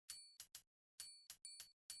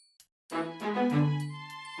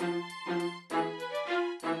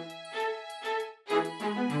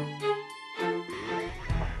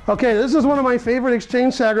Okay, this is one of my favorite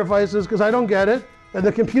exchange sacrifices because I don't get it, and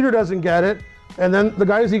the computer doesn't get it, and then the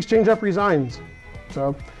guy who's the exchange up resigns.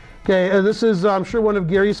 So, okay, and this is, I'm sure, one of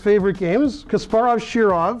Gary's favorite games, Kasparov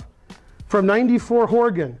Shirov from '94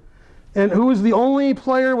 Horgan. And who is the only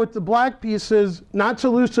player with the black pieces not to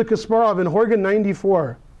lose to Kasparov in Horgan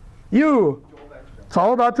 '94? You! It's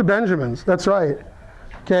all about the Benjamins, that's right.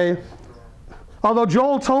 Okay. Although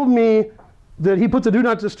Joel told me that he put the do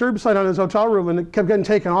not disturb sign on his hotel room and it kept getting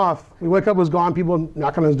taken off. We wake up, it was gone, people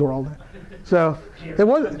knock on his door all day. So it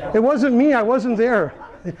wasn't me, I wasn't there.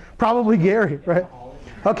 Probably Gary, right?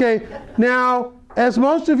 Okay, now, as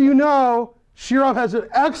most of you know, Shirov has an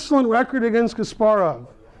excellent record against Kasparov.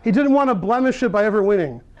 He didn't want to blemish it by ever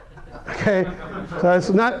winning. Okay, so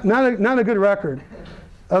it's not a good record.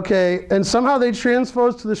 Okay, and somehow they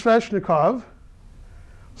transposed to the Sveshnikov.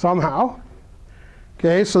 Somehow.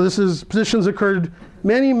 Okay, so this is, positions occurred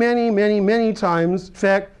many, many, many, many times. In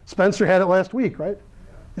fact, Spencer had it last week, right?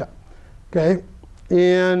 Yeah. Okay,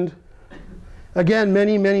 and again,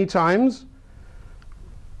 many, many times.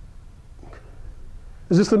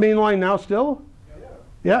 Is this the main line now still?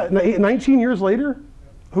 Yeah, 19 years later?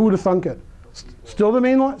 Who would have thunk it? Still the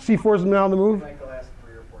main line? C4 is now on the move? Like the last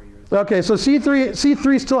 3 or 4 years. Okay, so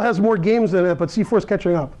C3 still has more games in it, but C4 is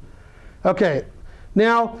catching up. Okay,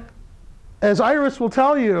 now, as Iris will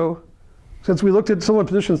tell you, since we looked at similar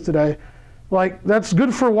positions today, like, that's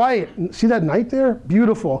good for white. See that knight there?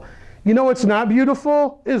 Beautiful. You know what's not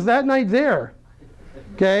beautiful? Is that knight there.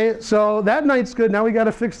 Okay, so that knight's good. Now we got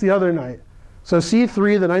to fix the other knight. So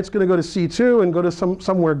C3, the knight's going to go to C2 and go to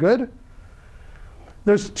somewhere good.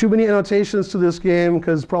 There's too many annotations to this game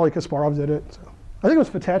because probably Kasparov did it. So I think it was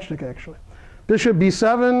Fatachnik, actually. Bishop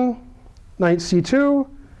B7, knight C2,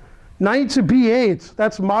 knight to B8.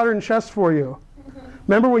 That's modern chess for you.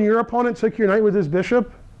 Remember when your opponent took your knight with his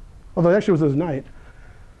bishop? Although actually it was his knight.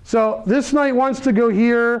 So this knight wants to go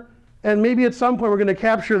here, and maybe at some point we're going to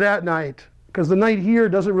capture that knight because the knight here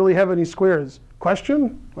doesn't really have any squares.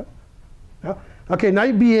 Question? What? No? Okay,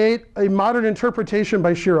 knight B8, a modern interpretation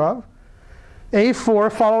by Shirov.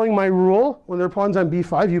 A4, following my rule, when there are pawns on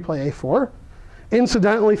B5, you play A4.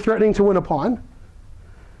 Incidentally threatening to win a pawn.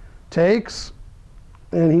 Takes,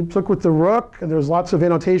 and he took with the rook, and there's lots of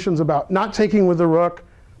annotations about not taking with the rook,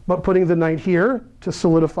 but putting the knight here to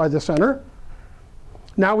solidify the center.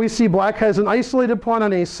 Now we see black has an isolated pawn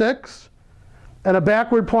on A6, and a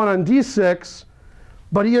backward pawn on D6,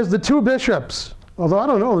 but he has the 2 bishops. Although I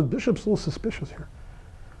don't know, the bishop's a little suspicious here.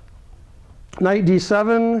 Knight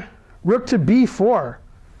D7, rook to B4.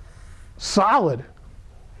 Solid.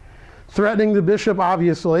 Threatening the bishop,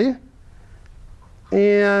 obviously.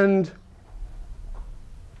 And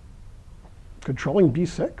controlling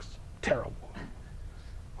B6? Terrible.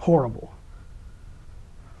 Horrible.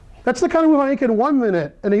 That's the kind of move I make in 1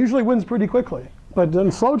 minute, and it usually wins pretty quickly. But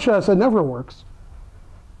in slow chess, it never works.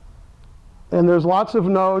 And there's lots of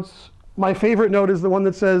notes. My favorite note is the one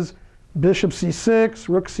that says bishop C6,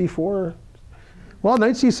 rook C4. Well,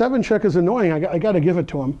 knight C7 check is annoying. I got to give it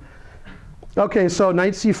to him. Okay, so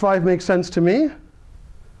knight C5 makes sense to me.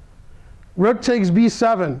 Rook takes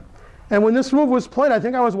B7. And when this move was played, I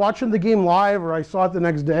think I was watching the game live, or I saw it the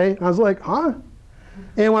next day. And I was like, huh?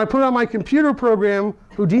 And when I put it on my computer program,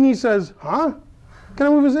 Houdini says, huh? What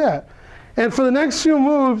kind of move is that? And for the next few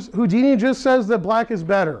moves, Houdini just says that black is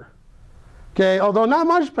better. Okay, although not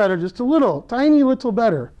much better, just a little, tiny little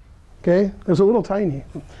better. Okay, there's a little tiny.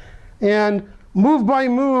 And move by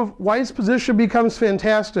move, white's position becomes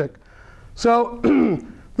fantastic. So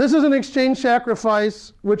this is an exchange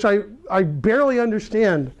sacrifice, which I barely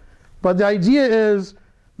understand. But the idea is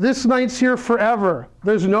this knight's here forever.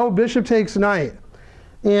 There's no bishop takes knight.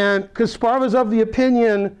 And Kasparov is of the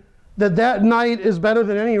opinion that that knight is better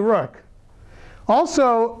than any rook.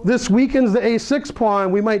 Also, this weakens the A6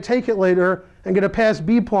 pawn. We might take it later and get a pass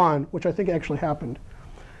B pawn, which I think actually happened.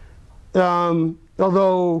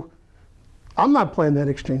 Although I'm not playing that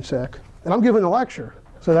exchange sac, and I'm giving a lecture.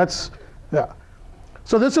 So that's, yeah.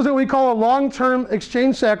 So this is what we call a long-term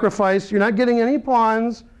exchange sacrifice. You're not getting any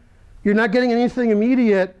pawns. You're not getting anything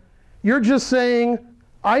immediate. You're just saying,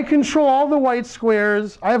 I control all the white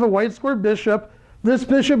squares. I have a white square bishop. This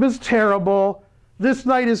bishop is terrible. This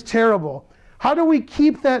knight is terrible. How do we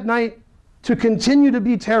keep that knight to continue to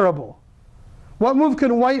be terrible? What move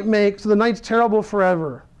can white make so the knight's terrible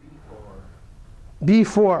forever?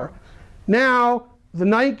 B4. Now, the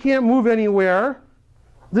knight can't move anywhere.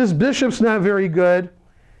 This bishop's not very good.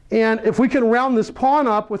 And if we can round this pawn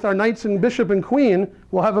up with our knights and bishop and queen,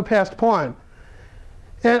 we'll have a passed pawn.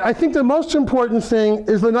 And I think the most important thing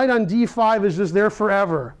is the knight on D5 is just there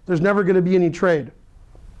forever. There's never going to be any trade.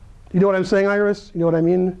 You know what I'm saying, Iris? You know what I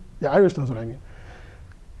mean? Yeah, Iris knows what I mean.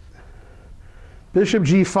 Bishop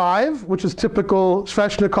g5, which is typical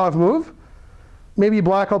Sveshnikov move. Maybe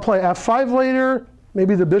black will play f5 later.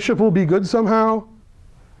 Maybe the bishop will be good somehow.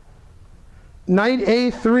 Knight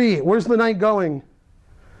a3. Where's the knight going?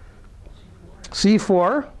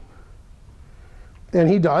 c4. And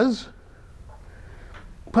he does.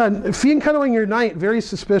 But fianchettoing your knight, very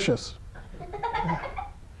suspicious.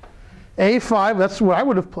 a5, that's what I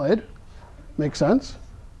would have played. Makes sense.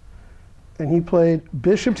 And he played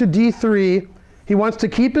bishop to d3. He wants to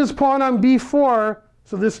keep his pawn on b4,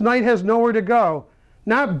 so this knight has nowhere to go.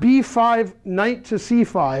 Not b5, knight to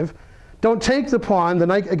c5. Don't take the pawn. The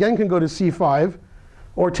knight, again, can go to c5,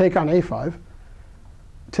 or take on a5.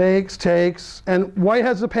 Takes, takes. And white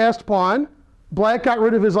has the passed pawn. Black got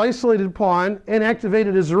rid of his isolated pawn and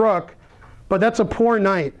activated his rook. But that's a poor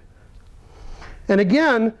knight. And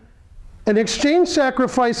again, an exchange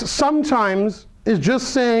sacrifice sometimes is just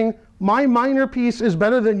saying, my minor piece is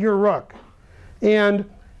better than your rook. And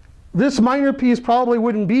this minor piece probably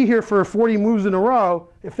wouldn't be here for 40 moves in a row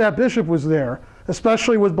if that bishop was there,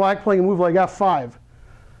 especially with black playing a move like f5.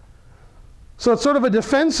 So it's sort of a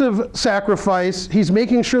defensive sacrifice. He's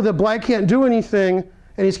making sure that black can't do anything,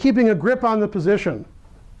 and he's keeping a grip on the position.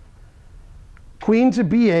 Queen to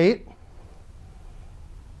b8.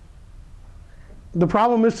 The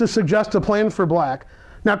problem is to suggest a plan for black.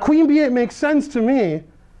 Now, queen b8 makes sense to me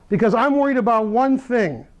because I'm worried about one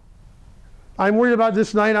thing. I'm worried about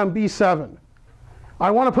this knight on b7.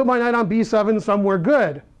 I want to put my knight on b7 somewhere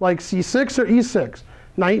good, like c6 or e6.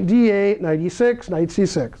 Knight d8, knight e6, knight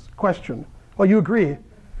c6. Question. Well, you agree?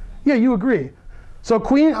 Yeah, you agree. So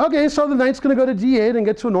queen, okay, so the knight's going to go to d8 and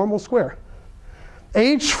get to a normal square.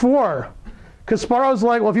 h4. Kasparov's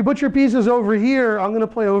like, well, if you put your pieces over here, I'm going to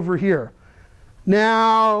play over here.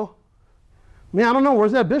 Now, man, I don't know,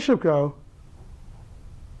 where's that bishop go?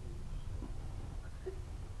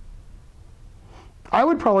 I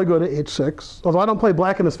would probably go to h6, although I don't play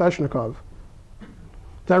black in a Sveshnikov. Is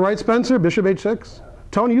that right, Spencer? Bishop h6?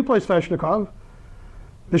 Tony, you play Sveshnikov.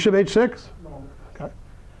 Bishop h6? No. Okay.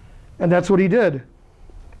 And that's what he did.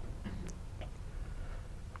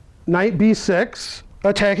 Knight b6,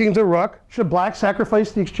 attacking the rook. Should black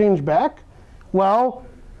sacrifice the exchange back? Well,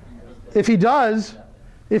 if he does,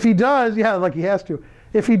 yeah, like he has to.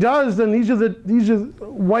 If he does, then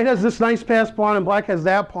white has this nice passed pawn and black has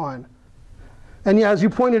that pawn. And yeah, as you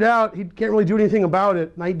pointed out, he can't really do anything about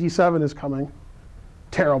it. Knight d7 is coming.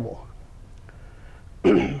 Terrible.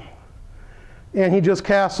 And he just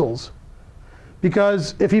castles.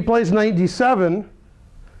 Because if he plays knight d7,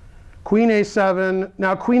 queen a7,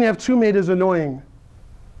 now queen f2 mate is annoying.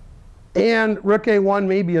 And rook a1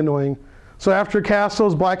 may be annoying. So after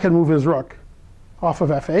castles, black can move his rook off of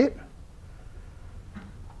f8.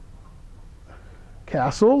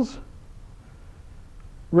 Castles.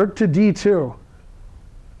 Rook to d2.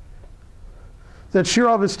 That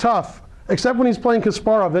Shirov is tough, except when he's playing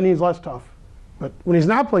Kasparov, then he's less tough. But when he's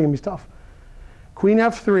not playing him, he's tough. Queen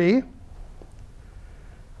f3.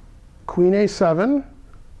 Queen a7.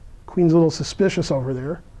 Queen's a little suspicious over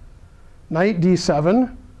there. Knight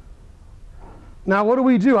d7. Now what do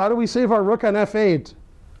we do? How do we save our rook on f8?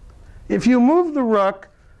 If you move the rook,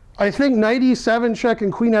 I think knight e7 check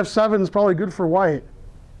and queen f7 is probably good for white.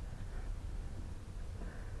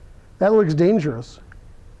 That looks dangerous.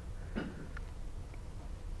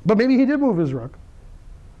 But maybe he did move his rook.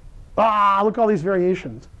 Ah, look at all these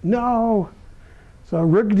variations. No. So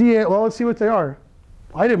rook d8, well, let's see what they are.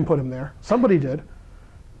 I didn't put him there. Somebody did.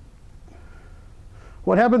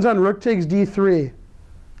 What happens on rook takes d3?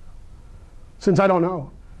 Since I don't know.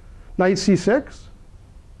 Knight c6.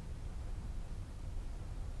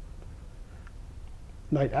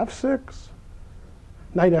 Knight f6.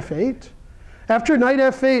 Knight f8. After knight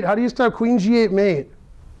f8, how do you stop queen g8 mate?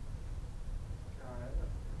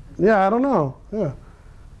 Yeah, I don't know. Yeah.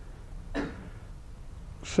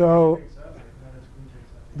 So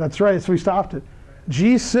that's right. So we stopped it.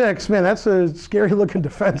 g6, man, that's a scary looking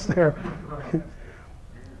defense there.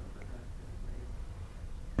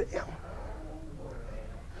 Bam.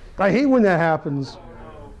 I hate when that happens.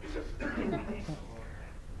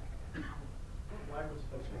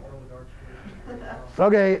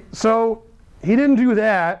 Okay, so he didn't do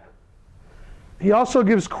that. He also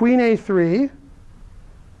gives queen a3.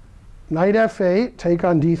 Knight f8, take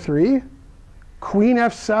on d3. Queen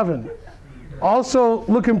f7. Also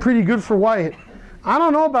looking pretty good for white. I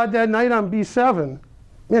don't know about that knight on b7.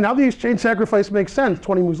 Man, now the exchange sacrifice makes sense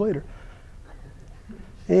 20 moves later.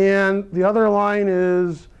 And the other line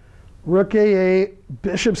is rook a8,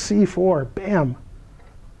 bishop c4. Bam.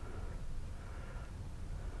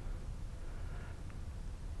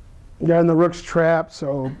 Yeah, and the rook's trapped,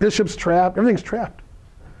 so bishop's trapped, everything's trapped.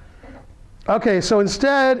 Okay, so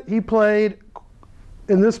instead he played,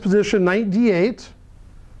 in this position, knight d8.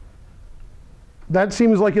 That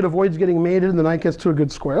seems like it avoids getting mated and the knight gets to a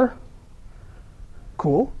good square.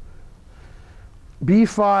 Cool.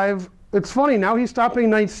 b5, it's funny, now he's stopping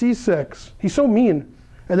knight c6. He's so mean.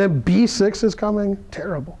 And then b6 is coming,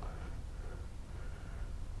 terrible.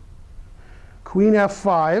 Queen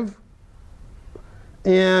f5.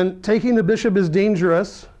 And taking the bishop is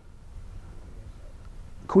dangerous.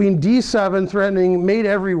 Queen d7 threatening mate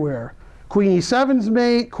everywhere. Queen e7's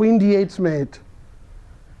mate, queen d8's mate.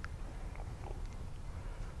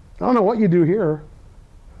 I don't know what you do here.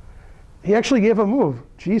 He actually gave a move,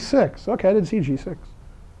 g6. Okay, I didn't see g6.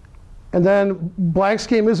 And then black's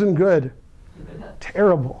game isn't good.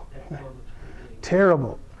 Terrible.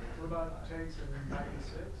 Terrible. What about takes and knight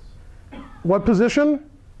e6? What position?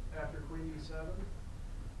 After queen e7?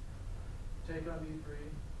 Take on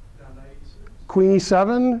e3, down knight e6? Queen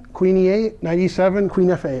e7, queen e8, knight e7, queen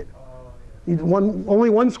f8. Yeah. Only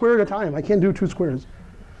one square at a time. I can't do two squares.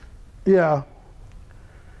 Yeah.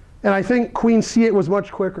 And I think queen c8 was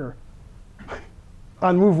much quicker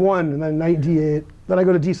on move 1, and then knight d8. Then I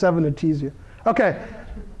go to d7 to tease you. OK.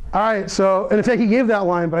 All right. So, and in fact, he gave that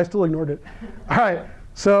line, but I still ignored it. All right.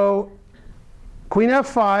 So queen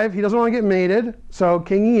f5. He doesn't want to get mated. So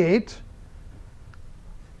king e8.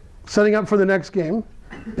 Setting up for the next game.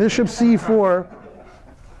 Bishop c4.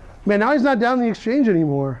 Man, now he's not down the exchange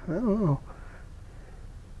anymore. I don't know.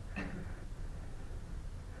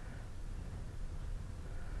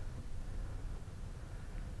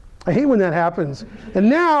 I hate when that happens. And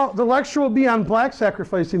now the lecture will be on black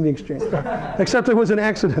sacrificing the exchange, except it was an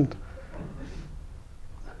accident.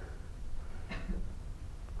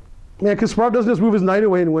 Man, Kasparov doesn't just move his knight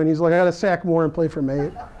away and win. He's like, I got to sack more and play for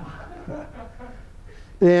mate.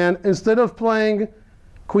 And instead of playing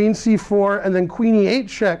queen c4 and then queen e8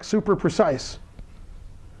 check, super precise.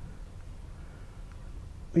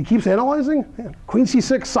 He keeps analyzing. Man, queen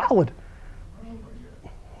c6, solid.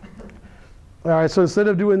 All right, so instead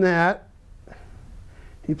of doing that,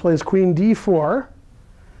 he plays queen d4,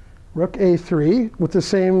 rook a3, with the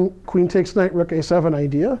same queen takes knight, rook a7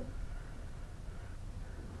 idea.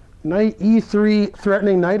 Knight e3,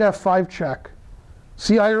 threatening knight f5 check.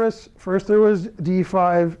 See, Iris, first there was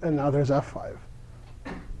d5, and now there's f5.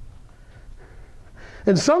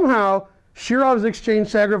 And somehow, Shirov's exchange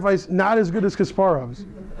sacrifice not as good as Kasparov's,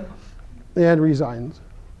 and resigns.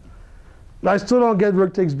 I still don't get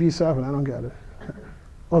rook takes b7. I don't get it.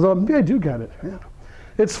 Although maybe I do get it. Yeah.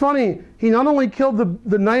 It's funny. He not only killed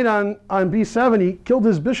the knight on b7, he killed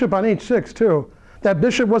his bishop on h6 too. That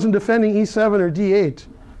bishop wasn't defending e7 or d8.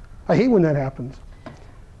 I hate when that happens.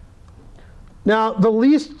 Now, the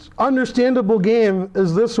least understandable game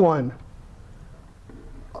is this one.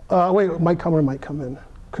 Wait, might come in.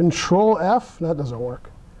 Control F? That doesn't work.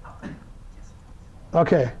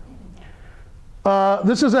 OK.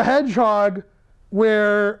 This is a hedgehog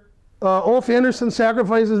where Ulf Andersson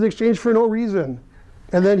sacrifices the exchange for no reason.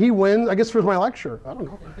 And then he wins, I guess for my lecture. I don't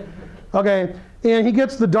know. OK, and he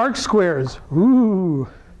gets the dark squares. Ooh.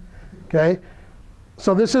 OK,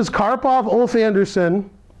 so this is Karpov, Ulf Andersson.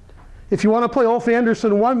 If you want to play Ulf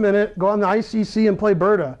Andersson 1 minute, go on the ICC and play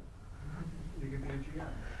Berta.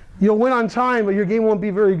 You'll win on time, but your game won't be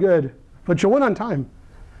very good. But you'll win on time.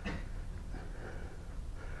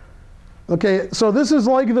 Okay, so this is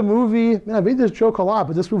like the movie. Man, I made this joke a lot,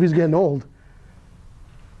 but this movie's getting old.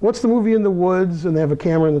 What's the movie in the woods, and they have a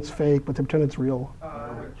camera that's fake, but they pretend it's real?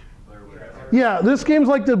 Blair Witch. Yeah, this game's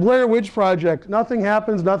like the Blair Witch Project. Nothing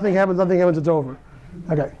happens, nothing happens, nothing happens, it's over.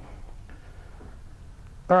 Okay.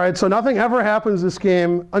 All right, so nothing ever happens this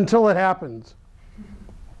game until it happens.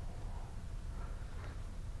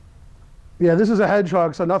 Yeah, this is a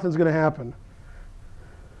hedgehog, so nothing's going to happen.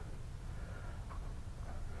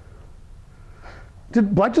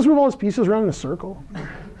 Did black just move all his pieces around in a circle?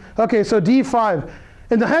 OK, so d5.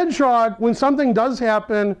 In the hedgehog, when something does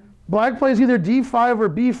happen, black plays either d5 or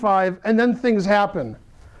b5, and then things happen,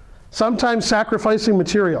 sometimes sacrificing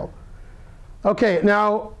material. OK,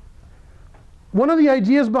 now, one of the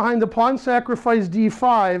ideas behind the pawn sacrifice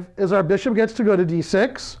d5 is our bishop gets to go to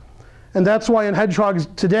d6. And that's why in hedgehogs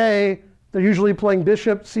today, they're usually playing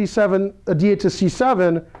bishop c7, a d8 to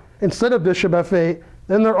c7, instead of bishop f8.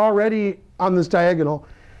 Then they're already on this diagonal.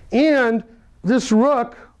 And this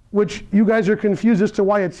rook, which you guys are confused as to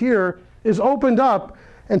why it's here, is opened up.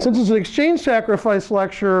 And since it's an exchange sacrifice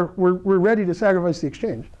lecture, we're ready to sacrifice the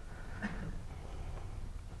exchange.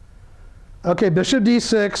 OK, bishop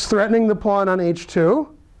d6, threatening the pawn on h2.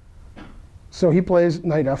 So he plays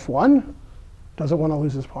knight f1. Doesn't want to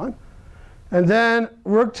lose his pawn. And then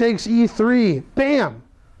rook takes e3. Bam!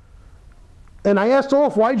 And I asked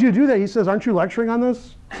Olaf, why'd you do that? He says, aren't you lecturing on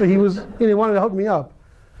this? So he wanted to hook me up.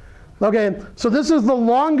 Okay, so this is the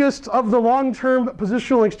longest of the long-term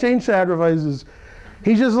positional exchange sacrifices.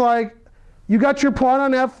 He's just like, you got your pawn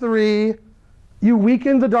on f3, you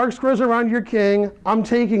weakened the dark squares around your king, I'm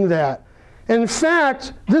taking that. In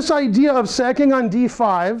fact, this idea of sacking on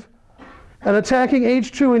d5 and attacking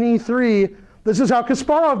h2 and e3, this is how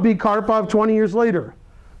Kasparov beat Karpov 20 years later.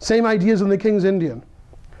 Same ideas in the King's Indian.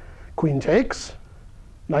 Queen takes,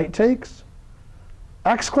 knight takes,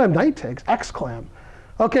 exclam, knight takes, exclam.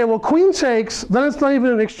 Okay, well, queen takes, then it's not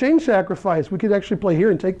even an exchange sacrifice. We could actually play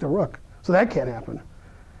here and take the rook. So that can't happen.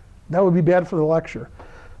 That would be bad for the lecture.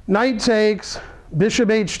 Knight takes, bishop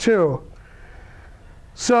h2.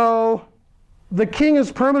 So the king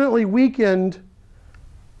is permanently weakened.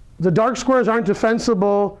 The dark squares aren't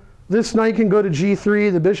defensible. This knight can go to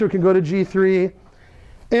g3. The bishop can go to g3.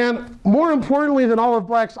 And more importantly than all of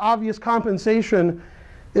black's obvious compensation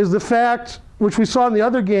is the fact, which we saw in the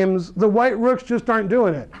other games, the white rooks just aren't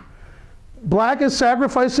doing it. Black is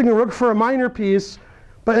sacrificing a rook for a minor piece,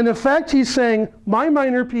 but in effect he's saying, my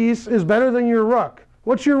minor piece is better than your rook.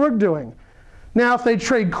 What's your rook doing? Now if they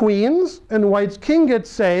trade queens and white's king gets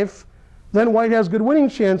safe, then white has good winning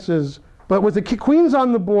chances. But with the queens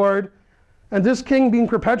on the board, and this king being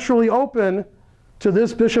perpetually open to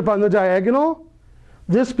this bishop on the diagonal,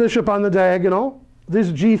 this bishop on the diagonal, this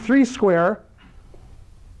g3 square,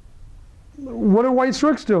 what are white's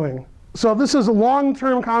rooks doing? So this is a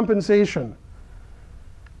long-term compensation.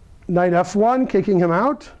 Knight f1, kicking him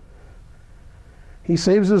out. He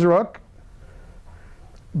saves his rook.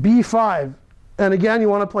 b5. And again, you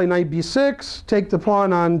want to play knight b6, take the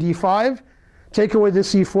pawn on d5, take away the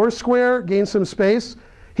c4 square, gain some space.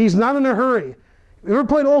 He's not in a hurry. If you ever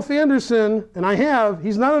played Ulf Andersson, and I have,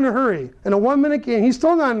 he's not in a hurry. In a 1-minute game, he's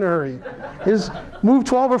still not in a hurry. His move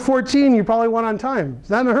 12 or 14, you probably won on time.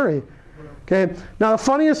 He's not in a hurry. Okay. Now, the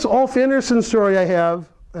funniest Ulf Andersson story I have,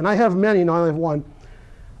 and I have many, no, I only have one.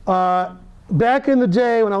 Back in the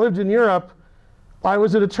day when I lived in Europe, I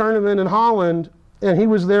was at a tournament in Holland, and he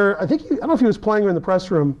was there. I don't know if he was playing or in the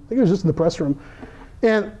press room. I think he was just in the press room.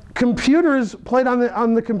 And computers played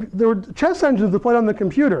there were chess engines that played on the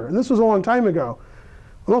computer, and this was a long time ago.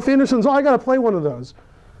 Ulf Andersson's, I got to play one of those.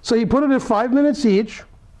 So he put it at 5 minutes each,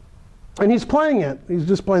 and he's playing it. He's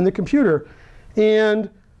just playing the computer. And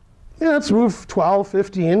yeah, it's move 12,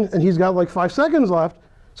 15, and he's got like 5 seconds left.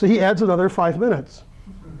 So he adds another 5 minutes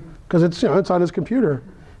because it's on his computer.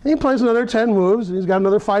 And he plays another 10 moves, and he's got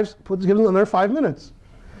another gives him another 5 minutes.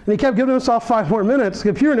 And he kept giving himself 5 more minutes. The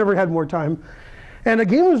computer never had more time. And the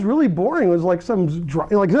game was really boring. It was like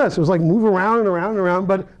like this. It was like move around and around and around,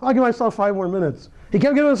 but I'll give myself 5 more minutes. He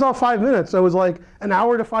kept giving himself 5 minutes. So it was like an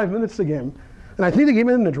hour to 5 minutes a game. And I think the game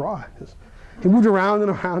ended in a draw. He moved around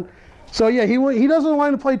and around. So yeah, he doesn't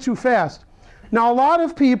want to play too fast. Now a lot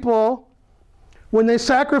of people, when they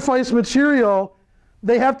sacrifice material,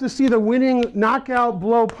 they have to see the winning knockout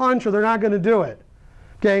blow punch or they're not going to do it.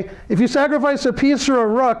 Okay? If you sacrifice a piece or a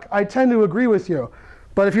rook, I tend to agree with you.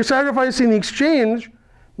 But if you're sacrificing the exchange,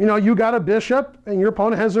 you got a bishop and your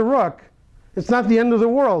opponent has a rook. It's not the end of the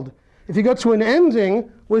world. If you go to an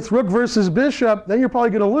ending with rook versus bishop, then you're probably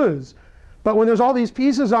going to lose. But when there's all these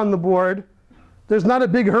pieces on the board, there's not a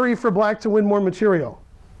big hurry for black to win more material.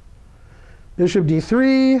 Bishop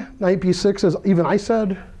d3, knight b6, as even I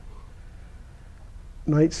said.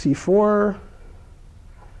 Knight c4.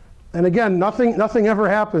 And again, nothing ever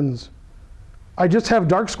happens. I just have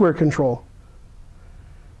dark square control.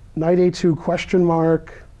 Knight a2 question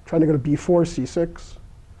mark, trying to go to b4, c6.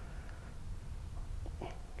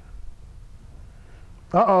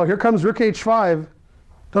 Uh-oh, here comes rook h5.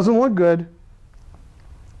 Doesn't look good.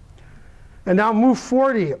 And now move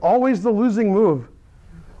 40, always the losing move.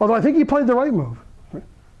 Although I think he played the right move.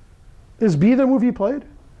 Is b the move he played?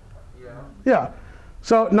 Yeah. Yeah.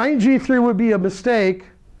 So knight g3 would be a mistake,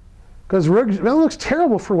 because that looks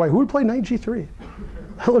terrible for white. Who would play knight g3?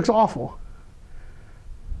 That looks awful.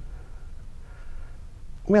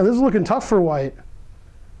 Man, this is looking tough for white.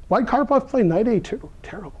 Why'd Karpov play knight a2?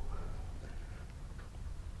 Terrible.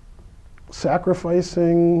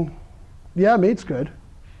 Sacrificing. Yeah, mate's good.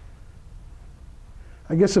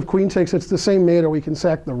 I guess if queen takes, it's the same mate, or we can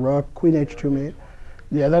sack the rook. Queen h2 mate.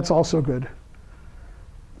 Yeah, that's also good.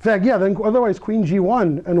 In fact, yeah, then otherwise queen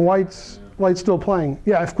g1, and white's still playing.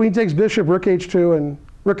 Yeah, if queen takes bishop, rook h2, and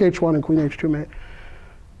rook h1, and queen h2 mate.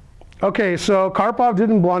 OK, so Karpov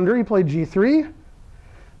didn't blunder. He played g3.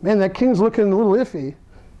 Man, that king's looking a little iffy.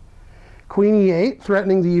 Queen e8,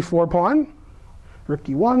 threatening the e4 pawn. Rook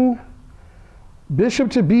e1.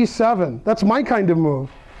 Bishop to b7. That's my kind of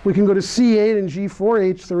move. We can go to c8 and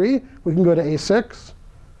g4, h3. We can go to a6.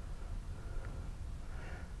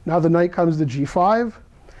 Now the knight comes to g5.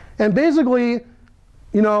 And basically,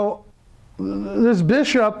 you know, this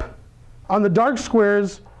bishop on the dark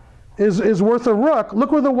squares is worth a rook.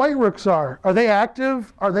 Look where the white rooks are. Are they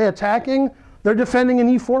active? Are they attacking? They're defending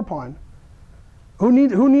an e4 pawn. Who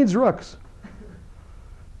needs rooks?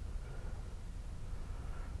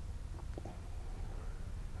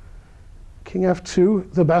 King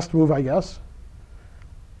f2, the best move, I guess.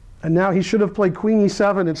 And now he should have played queen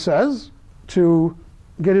e7, it says, to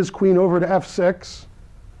get his queen over to f6.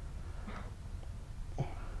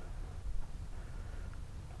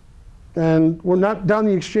 And we're not down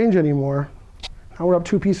the exchange anymore. Now we're up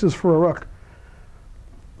 2 pieces for a rook.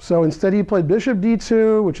 So instead he played bishop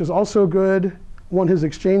d2, which is also good, won his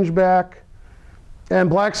exchange back. And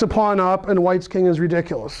black's a pawn up, and white's king is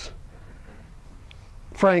ridiculous,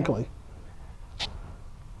 frankly.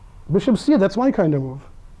 Bishop c, that's my kind of move.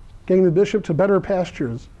 Getting the bishop to better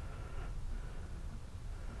pastures.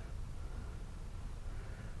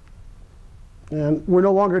 And we're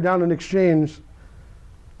no longer down an exchange.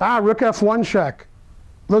 Rook f1 check.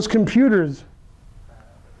 Those computers.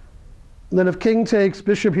 And then if king takes,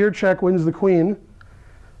 bishop here check wins the queen.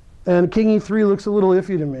 And king e3 looks a little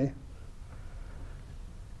iffy to me.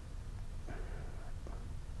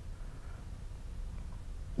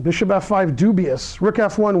 Bishop f5 dubious. Rook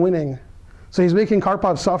f1 winning. So he's making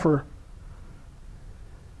Karpov suffer.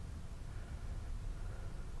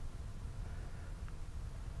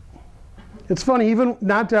 It's funny, even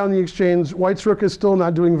not down the exchange, white's rook is still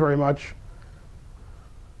not doing very much.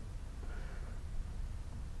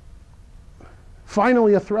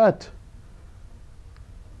 Finally a threat.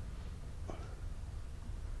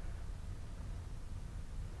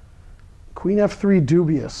 Queen f3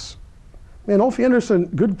 dubious. Man, Ulf Andersson,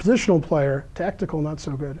 good positional player. Tactical, not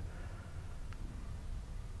so good.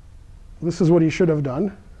 This is what he should have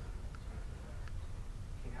done.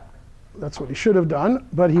 That's what he should have done,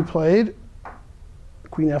 but he played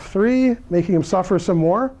queen f3, making him suffer some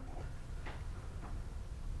more.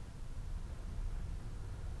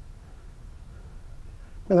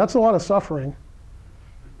 And that's a lot of suffering.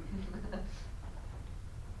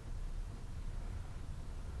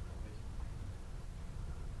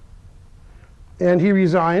 And he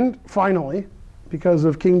resigned, finally, because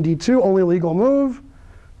of king d2, only legal move.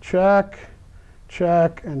 Check,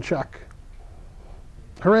 check, and check.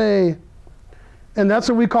 Hooray. And that's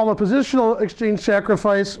what we call a positional exchange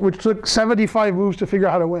sacrifice, which took 75 moves to figure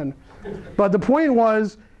out how to win. But the point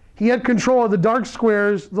was, he had control of the dark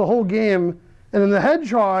squares the whole game. And in the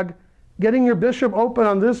hedgehog, getting your bishop open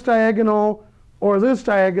on this diagonal or this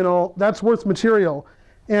diagonal, that's worth material.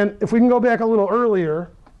 And if we can go back a little earlier,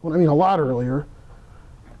 well, I mean a lot earlier,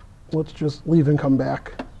 let's just leave and come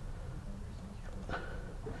back.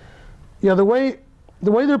 Yeah, the way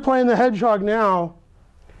they're playing the hedgehog now,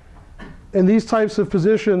 in these types of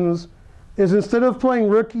positions, is instead of playing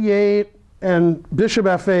rook e8 and bishop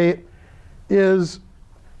f8, is,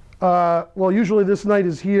 well, usually this knight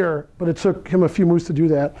is here, but it took him a few moves to do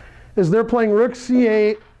that, is they're playing rook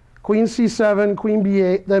c8, queen c7, queen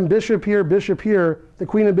b8, then bishop here, the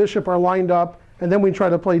queen and bishop are lined up, and then we try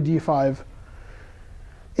to play d5.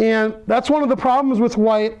 And that's one of the problems with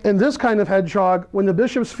white in this kind of hedgehog. When the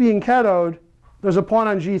bishop's fianchettoed, there's a pawn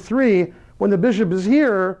on g3. When the bishop is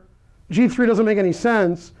here, g3 doesn't make any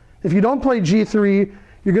sense. If you don't play g3,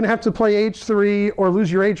 you're going to have to play h3 or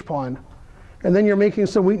lose your h-pawn. And then you're making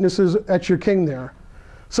some weaknesses at your king there.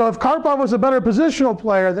 So if Karpov was a better positional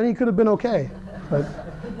player, then he could have been okay. But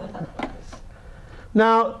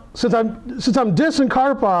now, since I'm dissing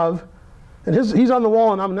Karpov, and he's on the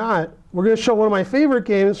wall and I'm not, we're going to show one of my favorite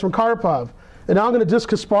games from Karpov. And now I'm going to diss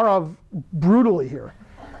Kasparov brutally here.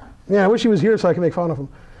 Yeah, I wish he was here so I could make fun of him.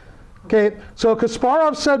 Okay, so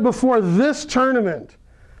Kasparov said before this tournament,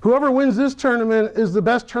 whoever wins this tournament is the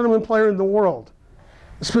best tournament player in the world.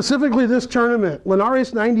 Specifically this tournament,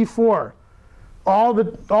 Linares 94, all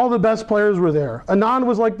the best players were there. Anand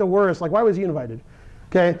was like the worst, like why was he invited?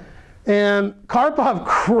 Okay, and Karpov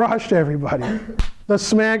crushed everybody. The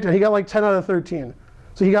smacked, and he got like 10 out of 13.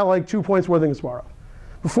 So he got like 2 points more than Kasparov.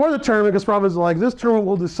 Before the tournament, Kasparov was like, this tournament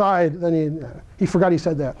will decide. Then he forgot he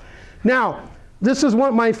said that. Now, this is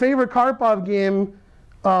my favorite Karpov game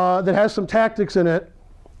that has some tactics in it.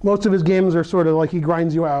 Most of his games are sort of like he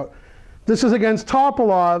grinds you out. This is against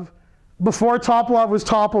Topalov, before Topalov was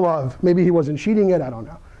Topalov. Maybe he wasn't cheating yet, I don't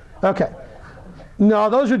know. Okay. No,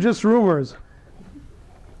 those are just rumors.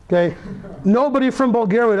 Okay. Nobody from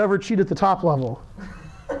Bulgaria would ever cheat at the top level.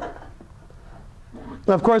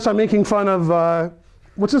 Of course, I'm making fun of,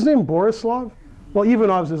 what's his name, Borislav? Well,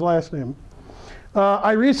 Ivanov's his last name.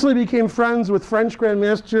 I recently became friends with French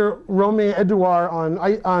Grandmaster Romain Edouard on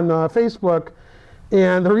Facebook,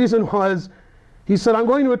 and the reason was, he said, I'm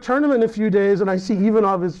going to a tournament in a few days, and I see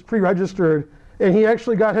Ivanov is pre-registered, and he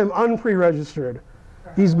actually got him unpre-registered.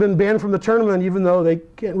 He's been banned from the tournament, even though they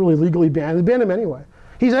can't really legally ban. They banned him anyway.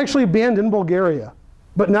 He's actually banned in Bulgaria,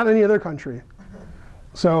 but not any other country.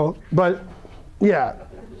 So, but yeah.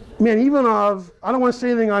 Man, Ivanov, I don't want to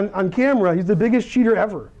say anything on camera. He's the biggest cheater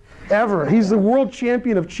ever. Ever. He's the world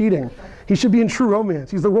champion of cheating. He should be in True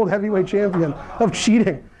Romance. He's the world heavyweight champion of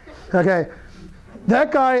cheating. Okay.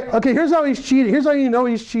 That guy, okay, here's how he's cheating. Here's how you know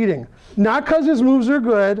he's cheating. Not because his moves are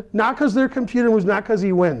good, not because they're computer moves, not because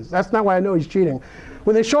he wins. That's not why I know he's cheating.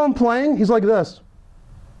 When they show him playing, he's like this.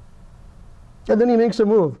 And then he makes a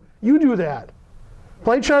move. You do that.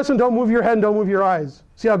 Play chess and don't move your head and don't move your eyes.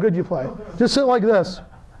 See how good you play. Just sit like this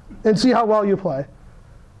and see how well you play.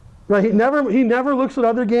 Right? He never looks at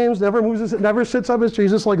other games, never moves his, never sits up his chair.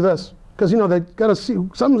 He's just like this. Because, you know, they got to see,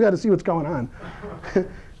 someone's got to see what's going on.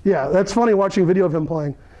 Yeah, that's funny watching video of him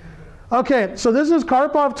playing. Okay, so this is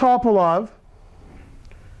Karpov Topalov.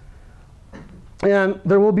 And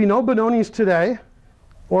there will be no Benoni's today,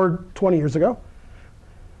 or 20 years ago.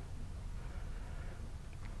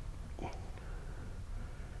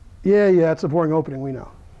 Yeah, it's a boring opening, we know.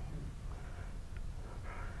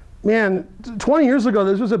 Man, 20 years ago,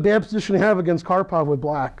 this was a bad position to have against Karpov with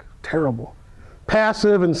black. Terrible.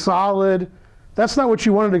 Passive and solid. That's not what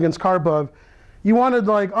you wanted against Karpov. You wanted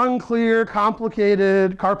like unclear,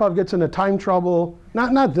 complicated. Karpov gets into time trouble.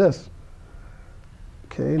 Not this.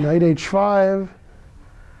 Okay, knight h5.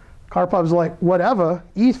 Karpov's like, whatever,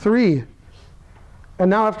 e3. And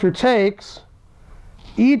now after takes,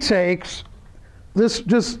 e takes.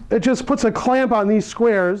 It just puts a clamp on these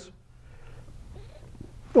squares.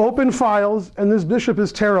 Open files, and this bishop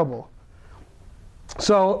is terrible.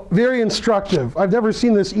 So very instructive. I've never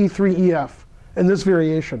seen this e3 ef in this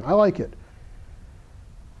variation. I like it.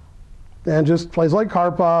 And just plays like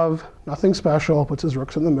Karpov, nothing special, puts his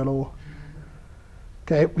rooks in the middle.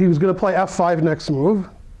 Okay, he was going to play f5 next move,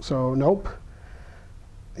 so nope.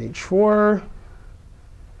 h4,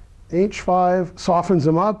 h5, softens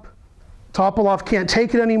him up. Topalov can't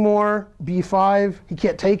take it anymore, b5, he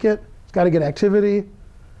can't take it, he's got to get activity.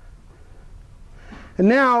 And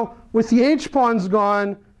now, with the h-pawns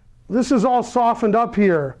gone, this is all softened up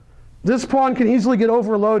here. This pawn can easily get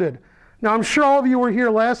overloaded. Now, I'm sure all of you were here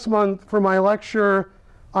last month for my lecture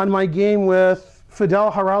on my game with Fidel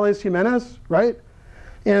Harales Jimenez, right?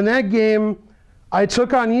 And in that game, I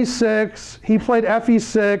took on e6, he played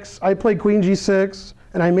fe6, I played queen g6,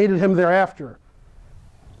 and I mated him thereafter.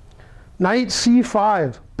 Knight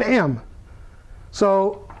c5, bam.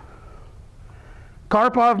 So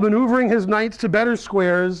Karpov maneuvering his knights to better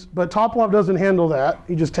squares, but Topalov doesn't handle that.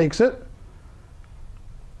 He just takes it.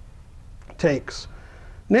 Takes.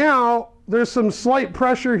 Now, there's some slight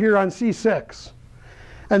pressure here on c6.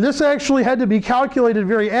 And this actually had to be calculated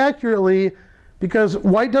very accurately because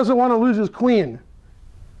white doesn't want to lose his queen.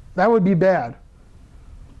 That would be bad.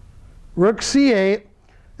 Rook c8.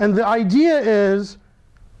 And the idea is,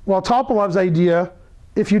 well, Topalov's idea,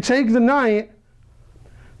 if you take the knight,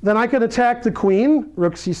 then I could attack the queen,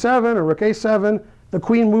 rook c7 or rook a7. The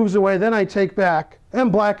queen moves away, then I take back,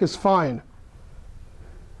 and black is fine.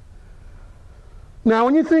 Now,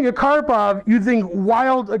 when you think of Karpov, you think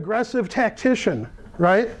wild, aggressive tactician,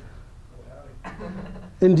 right?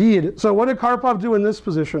 Indeed. So what did Karpov do in this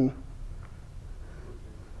position?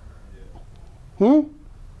 Rook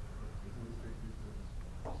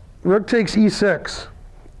takes e6.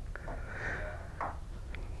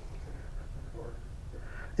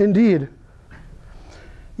 Indeed.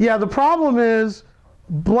 Yeah, the problem is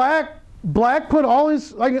black put all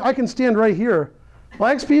his, I can stand right here.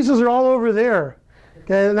 Black's pieces are all over there.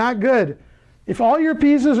 Okay, not good. If all your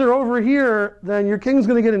pieces are over here, then your king's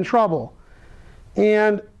going to get in trouble.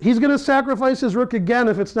 And he's going to sacrifice his rook again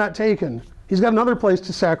if it's not taken. He's got another place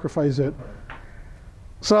to sacrifice it.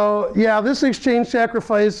 So yeah, this exchange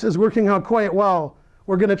sacrifice is working out quite well.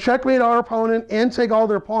 We're going to checkmate our opponent and take all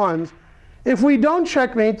their pawns. If we don't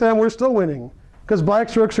checkmate them, we're still winning, because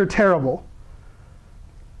black's rooks are terrible.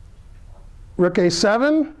 Rook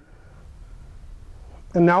a7.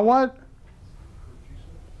 And now what?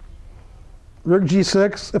 Rook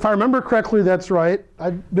g6. If I remember correctly, that's right.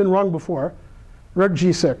 I've been wrong before. Rook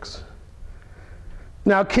g6.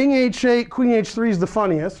 Now king h8, queen h3 is the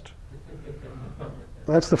funniest.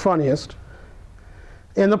 That's the funniest.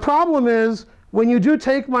 And the problem is, when you do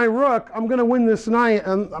take my rook, I'm going to win this knight,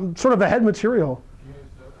 and I'm sort of ahead material.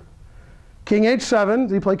 King h7.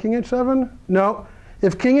 Did he play king h7? No.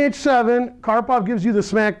 If king h7, Karpov gives you the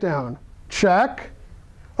smackdown. Check.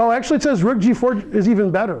 Oh, actually it says rook g4 is even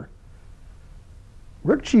better.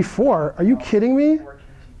 Rook g4? Are you kidding me?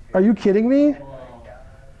 Are you kidding me?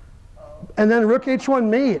 And then rook h1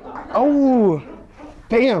 mate. Oh,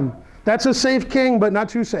 damn. That's a safe king, but not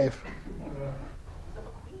too safe.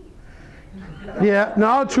 Yeah,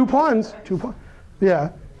 no, 2 pawns. 2 pawns. Yeah.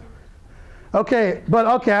 Okay, but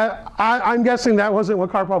okay, I'm guessing that wasn't what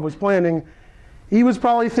Karpov was planning. He was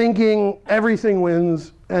probably thinking everything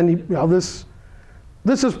wins, and he, you know, this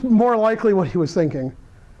is more likely what he was thinking.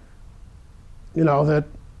 You know, that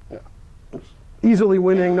easily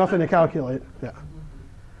winning, nothing to calculate. Yeah.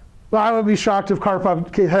 Well, I would be shocked if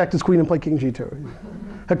Karpov hacked his queen and played king g2.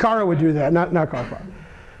 Hikaru would do that, not Karpov.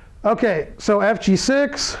 Okay, so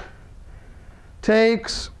fg6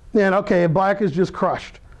 takes, and okay, black is just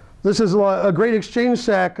crushed. This is a great exchange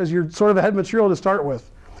sack because you're sort of ahead material to start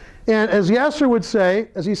with. And as Yasser would say,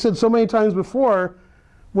 as he said so many times before,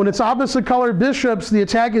 when it's opposite colored bishops, the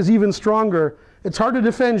attack is even stronger. It's hard to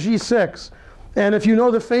defend g6. And if you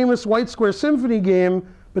know the famous white square symphony game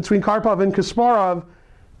between Karpov and Kasparov,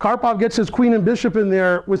 Karpov gets his queen and bishop in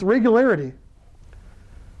there with regularity.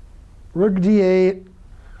 Rook d8.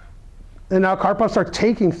 And now Karpov starts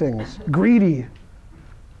taking things. Greedy.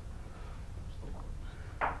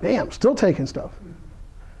 Bam, still taking stuff.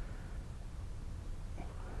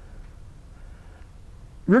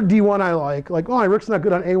 Rook d1 I like. Like, oh, my rook's not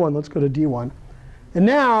good on a1. Let's go to d1. And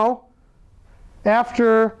now,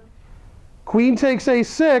 after queen takes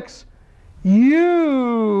a6,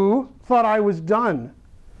 you thought I was done.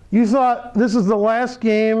 You thought this is the last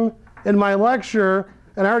game in my lecture,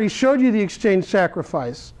 and I already showed you the exchange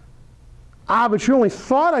sacrifice. Ah, but you only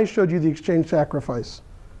thought I showed you the exchange sacrifice.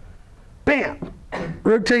 Bam!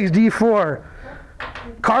 Rook takes d4.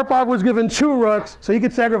 Karpov was given 2 rooks, so he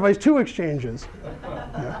could sacrifice 2 exchanges.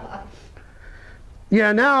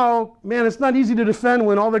 Yeah, now, man, it's not easy to defend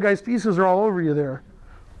when all the guy's pieces are all over you there.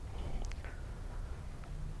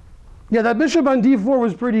 Yeah, that bishop on d4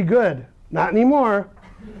 was pretty good. Not anymore.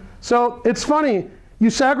 So it's funny. You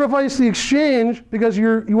sacrifice the exchange because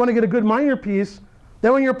you want to get a good minor piece.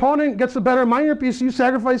 Then when your opponent gets a better minor piece, you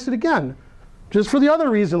sacrifice it again. Just for the other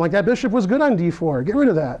reason, like that bishop was good on d4. Get rid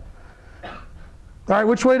of that. All right,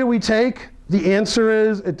 which way do we take? The answer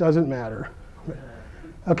is it doesn't matter.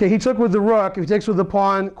 Okay, he took with the rook. If he takes with the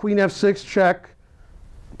pawn, queen f6, check.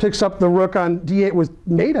 Picks up the rook on d8 with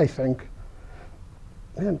mate, I think.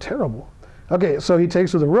 Man, terrible. Okay, so he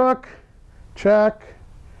takes with the rook, check.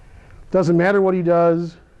 Doesn't matter what he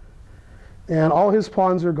does. And all his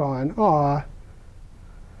pawns are gone. Aw.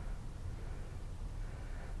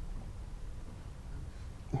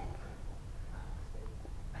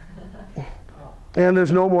 And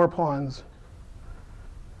there's no more pawns.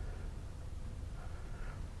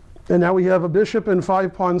 And now we have a bishop and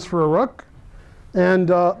 5 pawns for a rook. And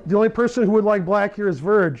the only person who would like black here is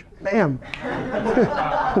Verge. Bam.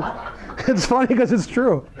 It's funny because it's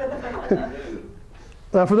true.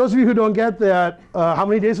 For those of you who don't get that, how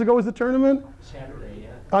many days ago was the tournament? Saturday,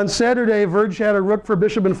 yeah. On Saturday, Verge had a rook for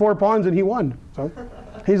bishop and 4 pawns, and he won. So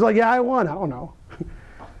he's like, yeah, I won. I don't know.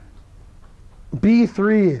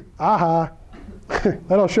 B3. Aha.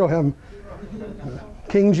 That'll show him.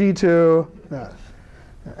 King g2. Yeah.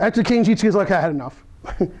 After king g2, he's like, I had enough.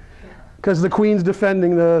 Because the queen's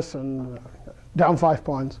defending this, and down 5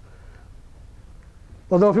 pawns.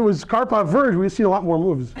 Although if it was Karpov Verge, we'd seen a lot more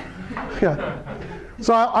moves. Yeah.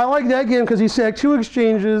 So I like that game because he sacked 2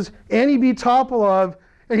 exchanges, and he beat Topalov,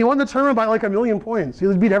 and he won the tournament by like 1,000,000 points.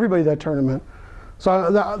 He beat everybody that tournament.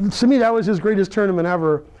 So to me, that was his greatest tournament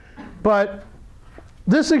ever. But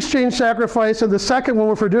this exchange sacrifice and the second one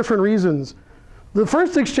were for different reasons. The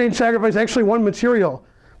first exchange sacrifice actually won material.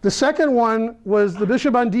 The second one was the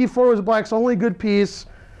bishop on d4 was black's only good piece.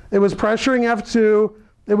 It was pressuring f2.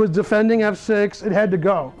 It was defending f6. It had to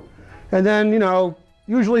go. And then, you know,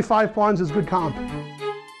 usually 5 pawns is good comp.